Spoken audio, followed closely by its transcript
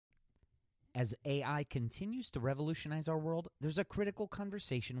As AI continues to revolutionize our world, there's a critical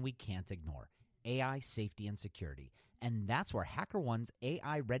conversation we can't ignore: AI safety and security. And that's where HackerOne's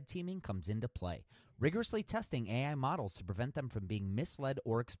AI red teaming comes into play, rigorously testing AI models to prevent them from being misled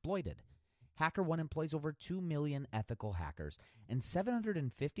or exploited. HackerOne employs over 2 million ethical hackers, and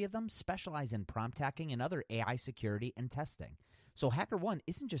 750 of them specialize in prompt hacking and other AI security and testing. So HackerOne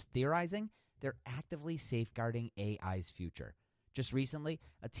isn't just theorizing, they're actively safeguarding AI's future. Just recently,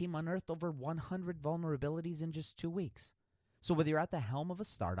 a team unearthed over 100 vulnerabilities in just 2 weeks. So whether you're at the helm of a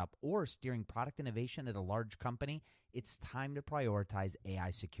startup or steering product innovation at a large company, it's time to prioritize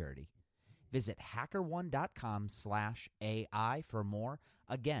AI security. Visit hackerone.com/AI for more.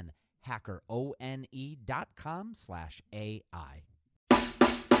 Again, hackerone.com/AI.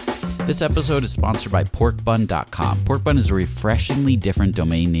 This episode is sponsored by porkbun.com. Porkbun is a refreshingly different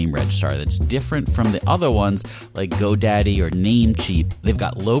domain name registrar that's different from the other ones like GoDaddy or Namecheap. They've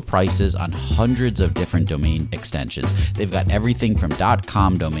got low prices on hundreds of different domain extensions. They've got everything from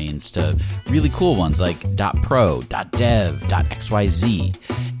 .com domains to really cool ones like .pro, .dev, .xyz.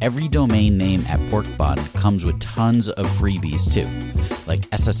 Every domain name at Porkbun comes with tons of freebies too, like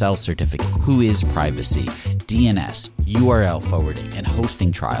SSL certificate, Whois privacy, DNS, URL forwarding, and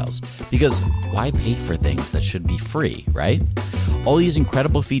hosting trials. Because why pay for things that should be free, right? All these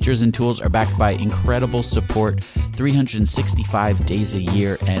incredible features and tools are backed by incredible support, 365 days a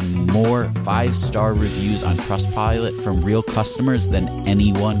year, and more 5-star reviews on Trustpilot from real customers than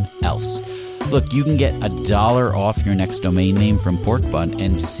anyone else. Look, you can get $1 off your next domain name from Porkbun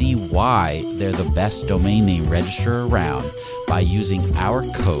and see why they're the best domain name registrar around by using our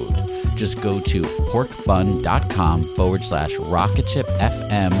code. Just go to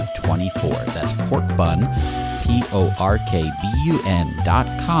porkbun.com/rocketshipfm24. That's porkbun,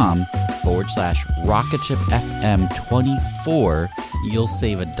 porkbun.com/rocketshipfm24. You'll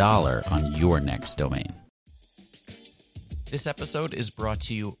save $1 on your next domain. This episode is brought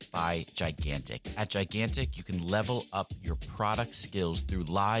to you by Gigantic. At Gigantic, you can level up your product skills through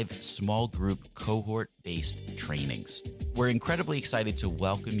live small group cohort-based trainings. We're incredibly excited to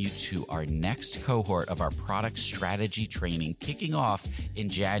welcome you to our next cohort of our product strategy training kicking off in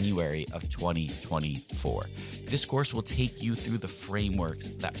January of 2024. This course will take you through the frameworks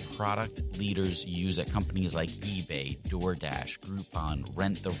that product leaders use at companies like eBay, DoorDash, Groupon,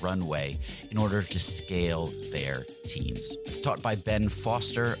 Rent the Runway in order to scale their teams. It's taught by Ben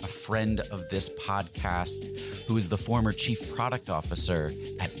Foster, a friend of this podcast, who is the former chief product officer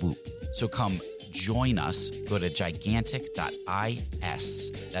at Whoop. So come join us. Go to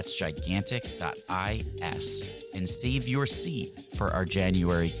gigantic.is. That's gigantic.is. And save your seat for our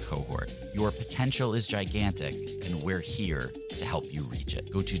January cohort. Your potential is gigantic, and we're here to help you reach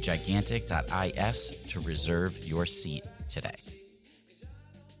it. Go to gigantic.is to reserve your seat today.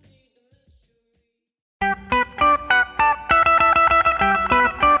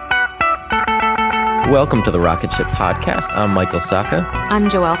 Welcome to the Rocket Ship Podcast. I'm Michael Sacca. I'm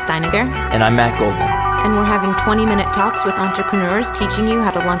Joelle Steiniger. And I'm Matt Goldman. And we're having 20-minute talks with entrepreneurs teaching you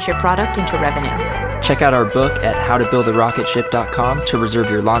how to launch your product into revenue. Check out our book at howtobuildarocketship.com to reserve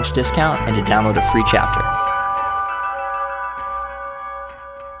your launch discount and to download a free chapter.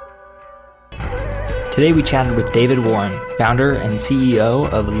 Today we chatted with David Warren, founder and CEO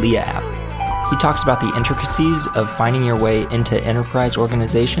of Leah App. He talks about the intricacies of finding your way into enterprise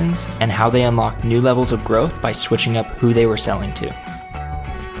organizations and how they unlock new levels of growth by switching up who they were selling to.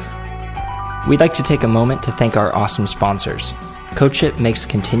 We'd like to take a moment to thank our awesome sponsors. CodeShip makes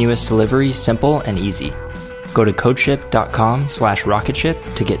continuous delivery simple and easy. Go to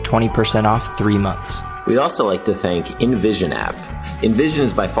codeship.com/rocketship to get 20% off 3 months. We'd also like to thank InVision App. InVision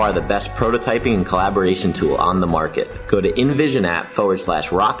is by far the best prototyping and collaboration tool on the market. Go to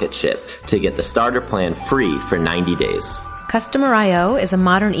InVisionApp/rocketship to get the starter plan free for 90 days. Customer.io is a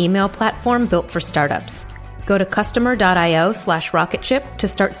modern email platform built for startups. Go to customer.io/rocketship to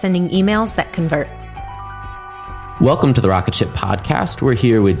start sending emails that convert. Welcome to the Rocket Ship Podcast. We're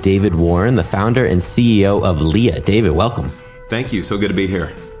here with David Warren, the founder and CEO of Leah. David, welcome. Thank you. So good to be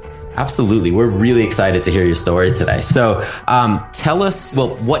here. Absolutely. We're really excited to hear your story today. So tell us,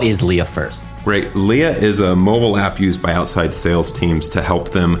 what is Leah first? Great. Leah is a mobile app used by outside sales teams to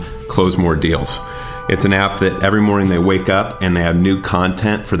help them close more deals. It's an app that every morning they wake up and they have new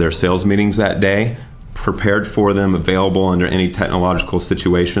content for their sales meetings that day, prepared for them, available under any technological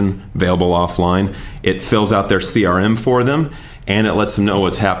situation, available offline. It fills out their CRM for them, and it lets them know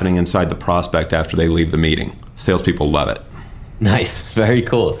what's happening inside the prospect after they leave the meeting. Salespeople love it. Nice. Very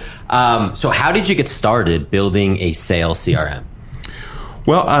cool. So how did you get started building a sales CRM?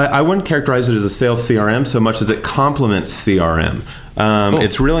 Well, I wouldn't characterize it as a sales CRM so much as it complements CRM.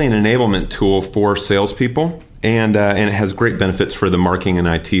 It's really an enablement tool for salespeople. And it has great benefits for the marketing and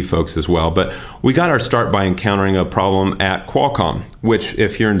IT folks as well. But we got our start by encountering a problem at Qualcomm, which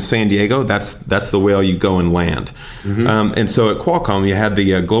if you're in San Diego, that's the way you go and land. And so at Qualcomm, you had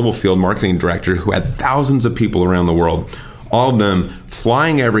the global field marketing director who had thousands of people around the world, all of them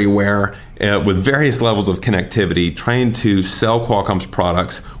flying everywhere with various levels of connectivity, trying to sell Qualcomm's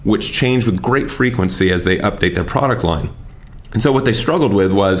products, which change with great frequency as they update their product line. And so what they struggled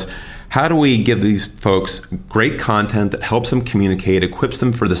with was, how do we give these folks great content that helps them communicate, equips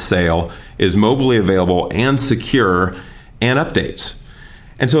them for the sale, is mobilely available and secure, and updates?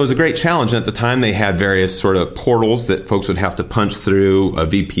 And so it was a great challenge. And at the time, they had various sort of portals that folks would have to punch through a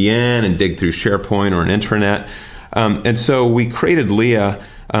VPN and dig through SharePoint or an intranet. And so we created Leah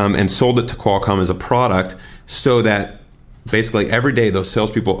and sold it to Qualcomm as a product so that basically every day those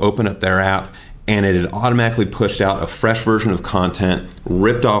salespeople open up their app and it had automatically pushed out a fresh version of content,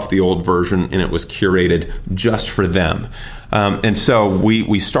 ripped off the old version, and it was curated just for them. And so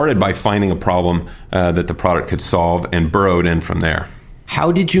we started by finding a problem that the product could solve and burrowed in from there.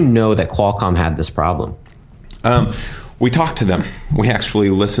 How did you know that Qualcomm had this problem? We talked to them. We actually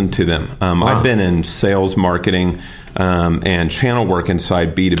listened to them. Wow. I've been in sales, marketing, and channel work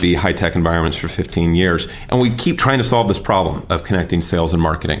inside B2B high-tech environments for 15 years. And we keep trying to solve this problem of connecting sales and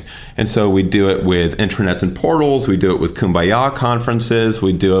marketing. And so we do it with intranets and portals. We do it with Kumbaya conferences.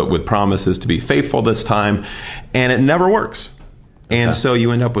 We do it with promises to be faithful this time. And it never works. And so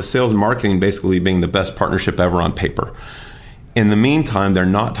you end up with sales and marketing basically being the best partnership ever on paper. In the meantime, they're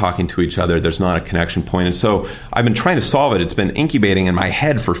not talking to each other. There's not a connection point. And so I've been trying to solve it. It's been incubating in my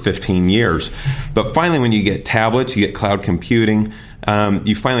head for 15 years. But finally, when you get tablets, you get cloud computing,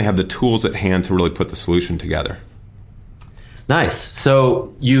 you finally have the tools at hand to really put the solution together. Nice.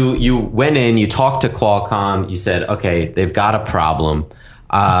 So you went in, you talked to Qualcomm, you said, okay, they've got a problem.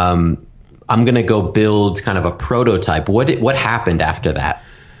 I'm going to go build kind of a prototype. What happened after that?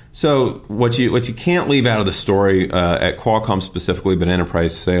 So what you can't leave out of the story at Qualcomm specifically, but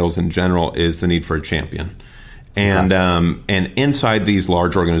enterprise sales in general, is the need for a champion. And and inside these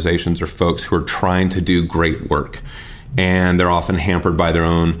large organizations are folks who are trying to do great work, and they're often hampered by their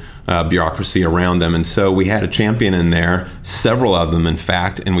own bureaucracy around them. And so we had a champion in there, several of them, in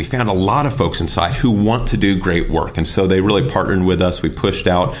fact, and we found a lot of folks inside who want to do great work. And so they really partnered with us. We pushed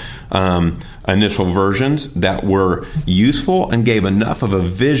out initial versions that were useful and gave enough of a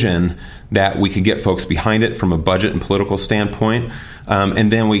vision that we could get folks behind it from a budget and political standpoint.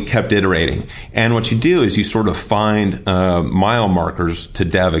 And then we kept iterating. And what you do is you sort of find mile markers to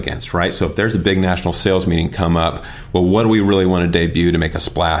dev against, right? So if there's a big national sales meeting come up, well, what do we really want to debut to make a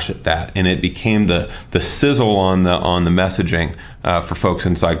splash at that? And it became the sizzle on the messaging for folks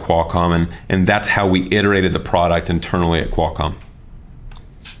inside Qualcomm. And that's how we iterated the product internally at Qualcomm.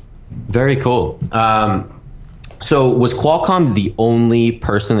 Very cool. So was Qualcomm the only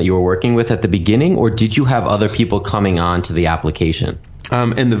person that you were working with at the beginning, or did you have other people coming on to the application?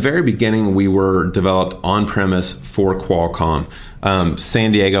 In the very beginning, we were developed on-premise for Qualcomm.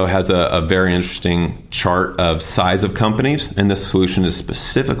 San Diego has a very interesting chart of size of companies, and this solution is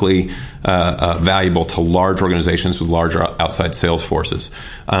specifically valuable to large organizations with larger outside sales forces.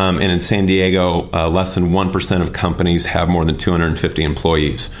 And in San Diego, less than 1% of companies have more than 250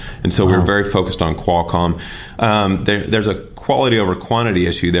 employees. And so we were very focused on Qualcomm. There's a quality over quantity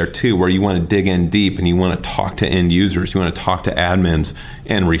issue there too, where you want to dig in deep and you want to talk to end users, you want to talk to admins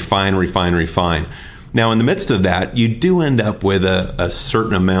and refine. Now, in the midst of that, you do end up with a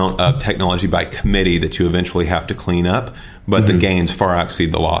certain amount of technology by committee that you eventually have to clean up, but the gains far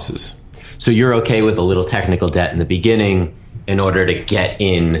exceed the losses. So you're okay with a little technical debt in the beginning in order to get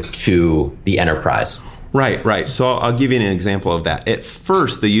into the enterprise? Right. So I'll give you an example of that. At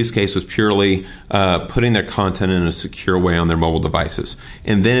first, the use case was purely putting their content in a secure way on their mobile devices.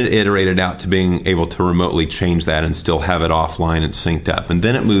 And then it iterated out to being able to remotely change that and still have it offline and synced up. And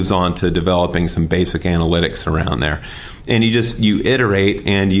then it moves on to developing some basic analytics around there. And you iterate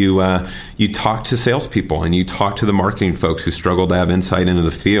and you talk to salespeople and you talk to the marketing folks who struggle to have insight into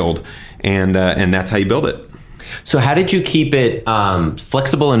the field. And that's how you build it. So how did you keep it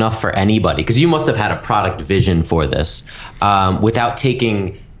flexible enough for anybody? Because you must have had a product vision for this without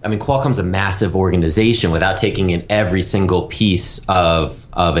taking, Qualcomm's a massive organization, without taking in every single piece of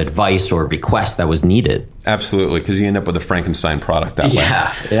advice or request that was needed. Absolutely, because you end up with a Frankenstein product that way.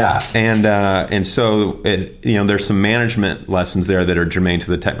 Yeah. And so there's some management lessons there that are germane to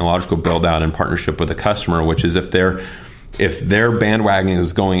the technological build out in partnership with the customer, which is if their bandwagon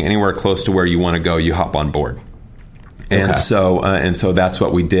is going anywhere close to where you want to go, you hop on board. And so that's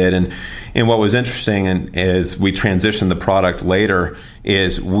what we did. And what was interesting is we transitioned the product later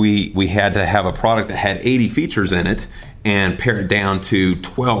is we had to have a product that had 80 features in it and pare it down to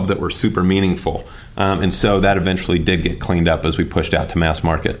 12 that were super meaningful. And so that eventually did get cleaned up as we pushed out to mass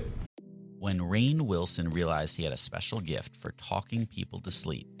market. When Rainn Wilson realized he had a special gift for talking people to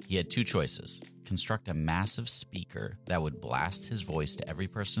sleep, he had two choices: construct a massive speaker that would blast his voice to every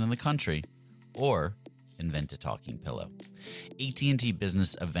person in the country, or invent a talking pillow. AT&T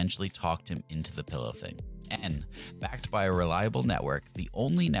Business eventually talked him into the pillow thing. And, backed by a reliable network, the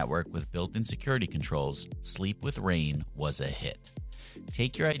only network with built-in security controls, Sleep with Rainn was a hit.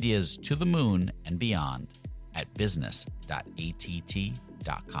 Take your ideas to the moon and beyond at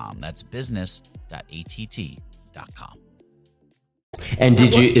business.att.com. That's business.att.com. And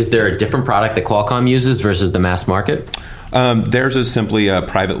is there a different product that Qualcomm uses versus the mass market? Theirs is simply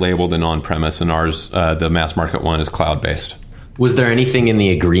private labeled and on-premise, and ours, the mass market one, is cloud-based. Was there anything in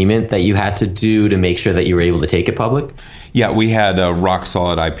the agreement that you had to do to make sure that you were able to take it public? Yeah, we had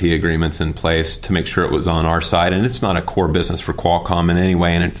rock-solid IP agreements in place to make sure it was on our side, and it's not a core business for Qualcomm in any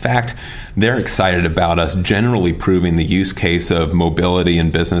way. And in fact, they're excited about us generally proving the use case of mobility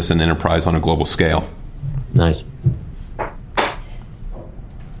in business and enterprise on a global scale. Nice.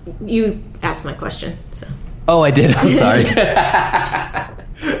 You asked my question, so. Oh, I did. I'm sorry. Okay.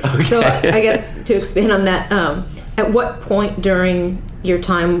 So I guess to expand on that, at what point during your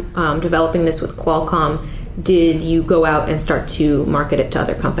time developing this with Qualcomm did you go out and start to market it to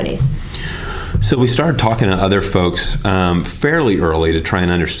other companies? So we started talking to other folks fairly early to try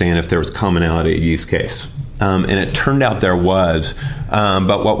and understand if there was commonality of use case. And it turned out there was,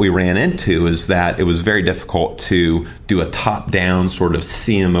 but what we ran into is that it was very difficult to do a top-down sort of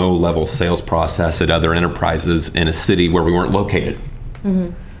CMO-level sales process at other enterprises in a city where we weren't located.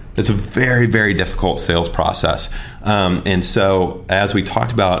 Mm-hmm. It's a very, very difficult sales process. And so as we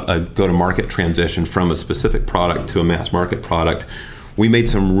talked about a go-to-market transition from a specific product to a mass market product, we made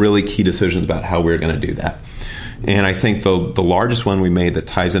some really key decisions about how we were going to do that. And I think the largest one we made that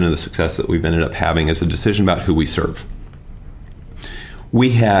ties into the success that we've ended up having is a decision about who we serve.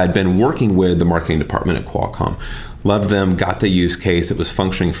 We had been working with the marketing department at Qualcomm, loved them, got the use case, it was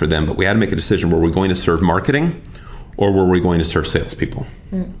functioning for them, but we had to make a decision: were we going to serve marketing or were we going to serve salespeople?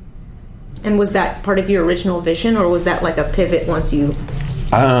 Mm. And was that part of your original vision, or was that like a pivot once you...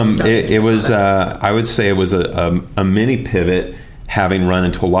 It was, I would say it was a mini pivot, having run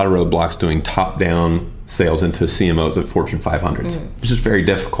into a lot of roadblocks doing top-down sales into CMOs at Fortune 500s, which is very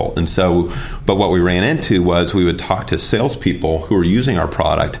difficult. And so, but what we ran into was we would talk to salespeople who were using our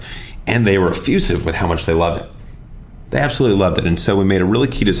product, and they were effusive with how much they loved it. They absolutely loved it. And so we made a really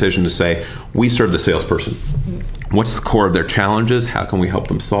key decision to say, we serve the salesperson. What's the core of their challenges? How can we help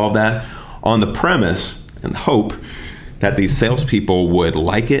them solve that? On the premise and hope that these salespeople would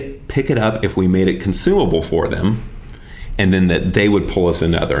like it, pick it up if we made it consumable for them, and then that they would pull us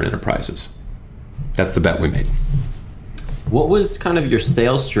into other enterprises. That's the bet we made. What was kind of your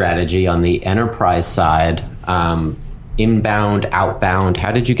sales strategy on the enterprise side? Inbound, outbound?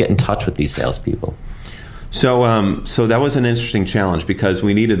 How did you get in touch with these salespeople? So that was an interesting challenge because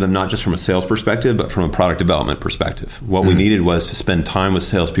we needed them not just from a sales perspective, but from a product development perspective. What we needed was to spend time with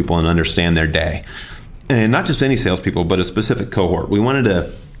salespeople and understand their day. And not just any salespeople, but a specific cohort. We wanted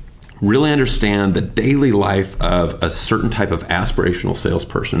to really understand the daily life of a certain type of aspirational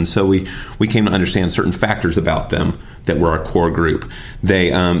salesperson. So we came to understand certain factors about them that were our core group.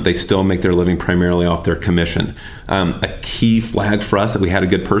 They still make their living primarily off their commission. A key flag for us that we had a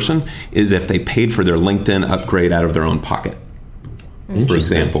good person is if they paid for their LinkedIn upgrade out of their own pocket, for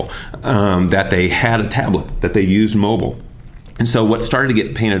example. That they had a tablet, that they used mobile. And so what started to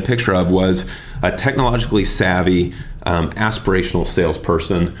get painted a picture of was a technologically savvy, aspirational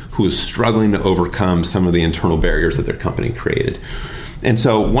salesperson who was struggling to overcome some of the internal barriers that their company created. And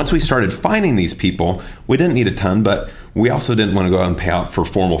so once we started finding these people, we didn't need a ton, but we also didn't want to go out and pay out for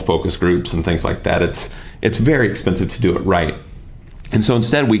formal focus groups and things like that. It's very expensive to do it right. And so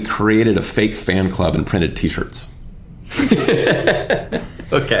instead we created a fake fan club and printed t-shirts.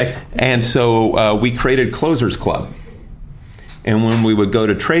 Okay. And so we created Closers Club. And when we would go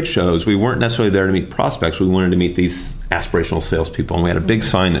to trade shows, we weren't necessarily there to meet prospects. We wanted to meet these aspirational salespeople. And we had a big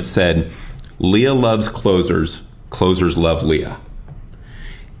sign that said, Leah loves closers, closers love Leah.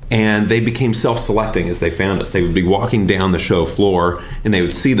 And they became self-selecting as they found us. They would be walking down the show floor, and they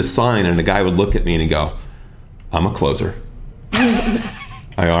would see the sign, and the guy would look at me and he'd go, I'm a closer.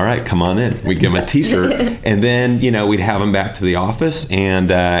 All right, come on in. We'd give them a T-shirt, and then we'd have them back to the office,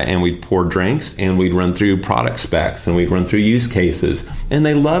 and we'd pour drinks, and we'd run through product specs, and we'd run through use cases, and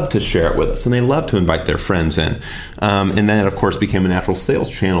they loved to share it with us, and they loved to invite their friends in, and then it, of course, became a natural sales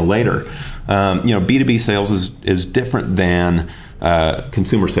channel later. B2B sales is different than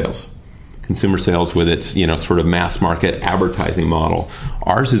consumer sales. Consumer sales with its sort of mass market advertising model.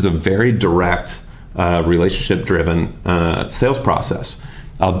 Ours is a very direct, relationship-driven sales process.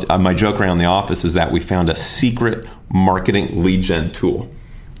 My joke around the office is that we found a secret marketing lead gen tool.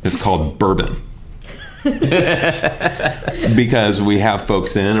 It's called Bourbon. Because we have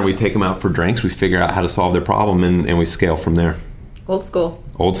folks in and we take them out for drinks, we figure out how to solve their problem, and we scale from there. Old school.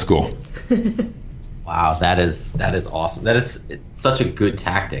 Old school. Wow, that is awesome. That is such a good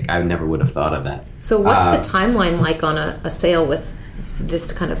tactic. I never would have thought of that. So what's the timeline like on a sale with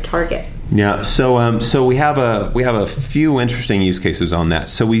this kind of target? Yeah, so we have a few interesting use cases on that.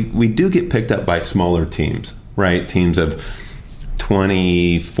 So we do get picked up by smaller teams, right? Teams of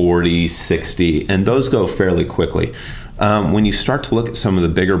 20, 40, 60, and those go fairly quickly. When you start to look at some of the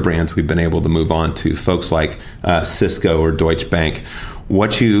bigger brands we've been able to move on to, folks like Cisco or Deutsche Bank,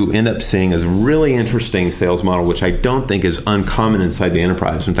 what you end up seeing is a really interesting sales model, which I don't think is uncommon inside the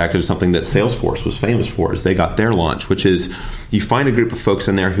enterprise. In fact, it was something that Salesforce was famous for as they got their launch, which is you find a group of folks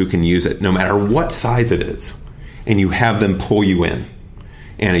in there who can use it no matter what size it is, and you have them pull you in.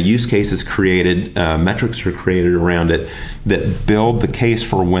 And a use case is created, metrics are created around it that build the case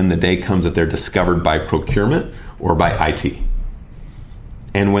for when the day comes that they're discovered by procurement or by IT.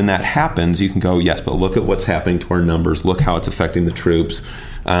 And when that happens, you can go, yes, but look at what's happening to our numbers. Look how it's affecting the troops.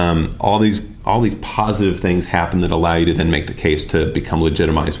 All these positive things happen that allow you to then make the case to become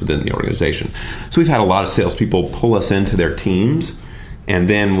legitimized within the organization. So we've had a lot of salespeople pull us into their teams, and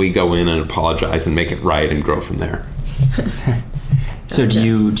then we go in and apologize and make it right and grow from there. So do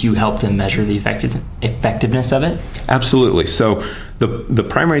you help them measure the effectiveness of it? Absolutely. So the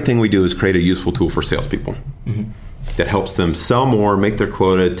primary thing we do is create a useful tool for salespeople. Mm-hmm. That helps them sell more, make their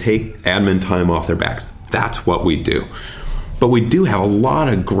quota, take admin time off their backs. That's what we do. But we do have a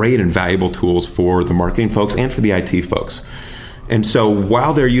lot of great and valuable tools for the marketing folks and for the IT folks. And so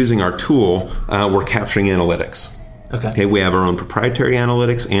while they're using our tool, we're capturing analytics. Okay, we have our own proprietary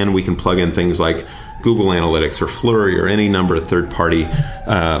analytics, and we can plug in things like Google Analytics or Flurry or any number of third-party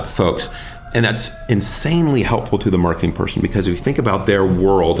folks. And that's insanely helpful to the marketing person, because if you think about their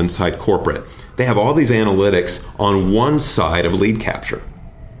world inside corporate, they have all these analytics on one side of lead capture.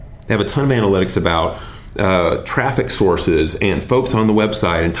 They have a ton of analytics about traffic sources and folks on the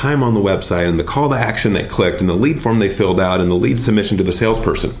website and time on the website and the call to action they clicked and the lead form they filled out and the lead submission to the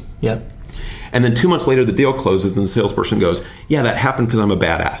salesperson. Yep. And then 2 months later, the deal closes and the salesperson goes, yeah, that happened because I'm a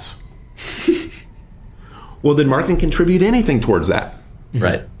badass. Well, did marketing contribute anything towards that? Mm-hmm.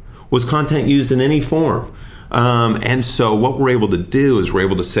 Right. Was content used in any form? And so what we're able to do is we're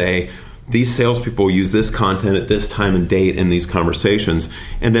able to say, these salespeople use this content at this time and date in these conversations.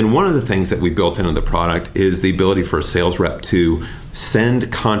 And then one of the things that we built into the product is the ability for a sales rep to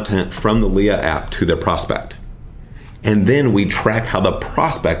send content from the Leah app to their prospect. And then we track how the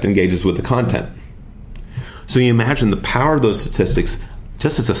prospect engages with the content. So you imagine the power of those statistics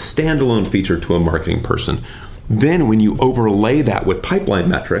just as a standalone feature to a marketing person. Then when you overlay that with pipeline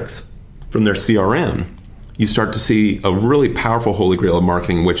metrics from their CRM, you start to see a really powerful holy grail of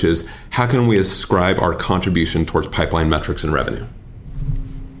marketing, which is how can we ascribe our contribution towards pipeline metrics and revenue?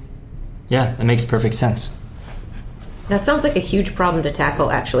 Yeah, that makes perfect sense. That sounds like a huge problem to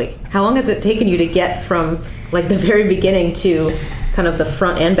tackle, actually. How long has it taken you to get from like the very beginning to kind of the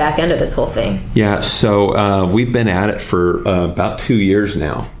front and back end of this whole thing? Yeah, so we've been at it for about 2 years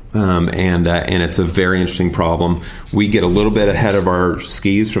now. And it's a very interesting problem. We get a little bit ahead of our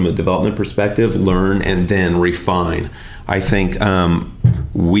skis from a development perspective, learn, and then refine. I think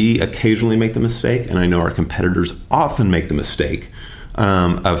we occasionally make the mistake, and I know our competitors often make the mistake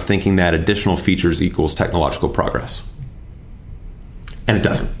of thinking that additional features equals technological progress. And it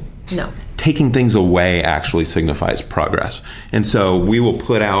doesn't. No. Taking things away actually signifies progress. And so we will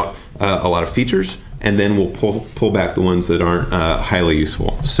put out a lot of features, and then we'll pull back the ones that aren't highly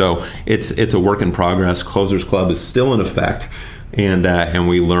useful. So it's a work in progress. Closers Club is still in effect, and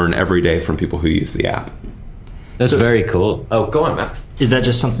we learn every day from people who use the app. That's very cool. Oh, go on, Matt. Is that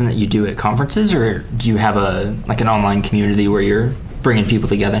just something that you do at conferences, or do you have an online community where you're bringing people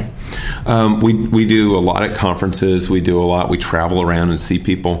together? We do a lot at conferences. We do a lot. We travel around and see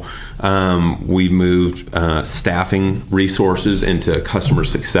people. We moved staffing resources into customer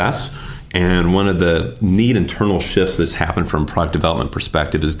success. And one of the neat internal shifts that's happened from a product development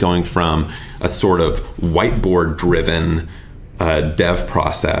perspective is going from a sort of whiteboard-driven dev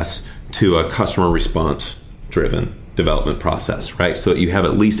process to a customer response driven development process, right? So that you have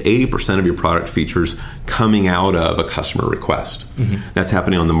at least 80% of your product features coming out of a customer request. That's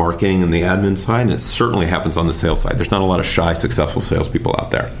happening on the marketing and the admin side, and it certainly happens on the sales side. There's not a lot of shy, successful salespeople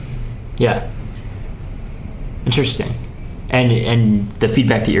out there. Yeah. Interesting. And the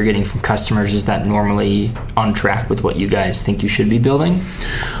feedback that you're getting from customers, is that normally on track with what you guys think you should be building?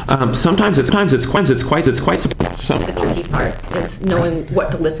 Sometimes it's quite That's the key part, is knowing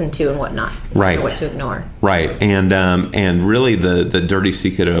what to listen to and what not. Right. Or what to ignore. Right. And really the dirty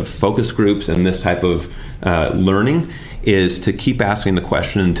secret of focus groups and this type of learning is to keep asking the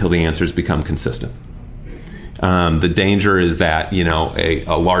question until the answers become consistent. The danger is that,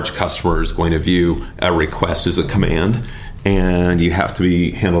 a large customer is going to view a request as a command, and you have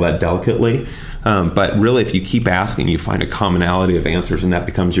to handle that delicately. But really, if you keep asking, you find a commonality of answers, and that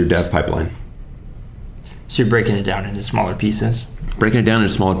becomes your dev pipeline. So you're breaking it down into smaller pieces? Breaking it down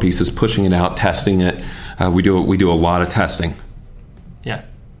into smaller pieces, pushing it out, testing it. We do a lot of testing. Yeah.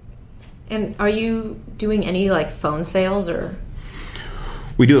 And are you doing any phone sales or?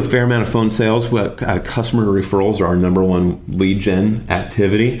 We do a fair amount of phone sales. Customer referrals are our number one lead gen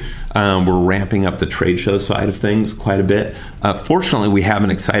activity. We're ramping up the trade show side of things quite a bit. Fortunately, we have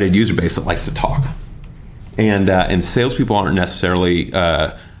an excited user base that likes to talk. And salespeople aren't necessarily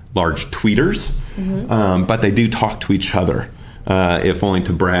large tweeters, but they do talk to each other, if only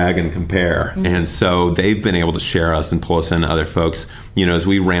to brag and compare. And so they've been able to share us and pull us into other folks. As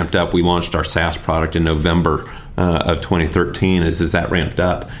we ramped up, we launched our SaaS product in November of 2013. As that ramped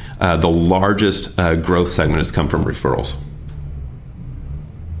up, the largest growth segment has come from referrals.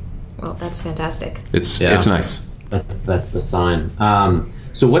 Well, that's fantastic. It's nice. That's the sign.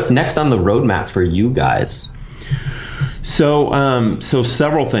 So what's next on the roadmap for you guys? So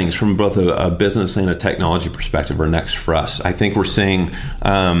several things from both a business and a technology perspective are next for us. I think we're seeing,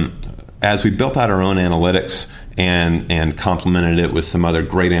 as we built out our own analytics and complemented it with some other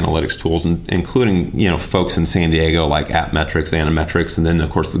great analytics tools, including folks in San Diego like AppMetrics, Animetrics, and then of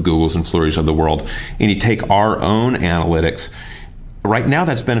course the Googles and Flurries of the world. And you take our own analytics. Right now,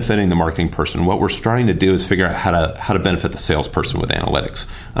 that's benefiting the marketing person. What we're starting to do is figure out how to benefit the salesperson with analytics,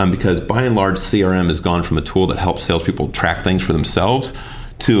 because by and large, CRM has gone from a tool that helps salespeople track things for themselves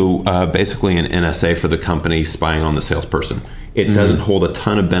to basically an NSA for the company spying on the salesperson. It doesn't hold a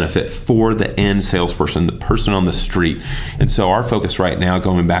ton of benefit for the end salesperson, the person on the street. And so our focus right now,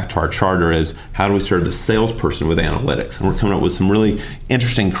 going back to our charter, is how do we serve the salesperson with analytics? And we're coming up with some really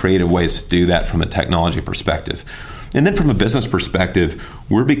interesting, creative ways to do that from a technology perspective. And then from a business perspective,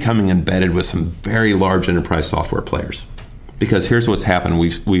 we're becoming embedded with some very large enterprise software players. Because here's what's happened.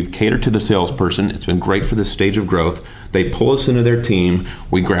 We've catered to the salesperson. It's been great for this stage of growth. They pull us into their team.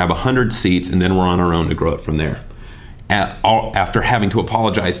 We grab 100 seats, and then we're on our own to grow it from there, after having to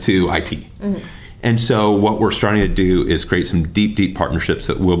apologize to IT. And so what we're starting to do is create some deep, deep partnerships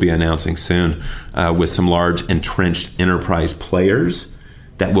that we'll be announcing soon with some large entrenched enterprise players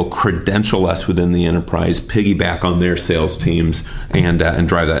that will credential us within the enterprise, piggyback on their sales teams, and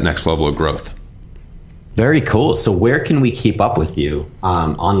drive that next level of growth. Very cool. So where can we keep up with you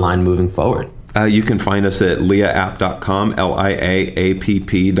online moving forward? You can find us at liaapp.com,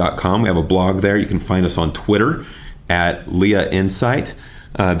 liaapp.com. We have a blog there. You can find us on Twitter at Lia Insight.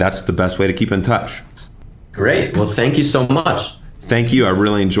 That's the best way to keep in touch. Great. Well, thank you so much. Thank you. I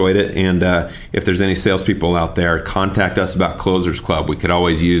really enjoyed it. And if there's any salespeople out there, contact us about Closers Club. We could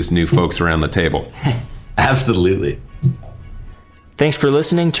always use new folks around the table. Absolutely. Thanks for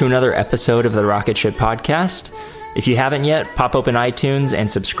listening to another episode of the Rocket Ship Podcast. If you haven't yet, pop open iTunes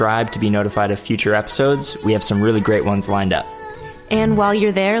and subscribe to be notified of future episodes. We have some really great ones lined up. And while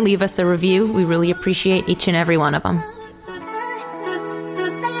you're there, leave us a review. We really appreciate each and every one of them.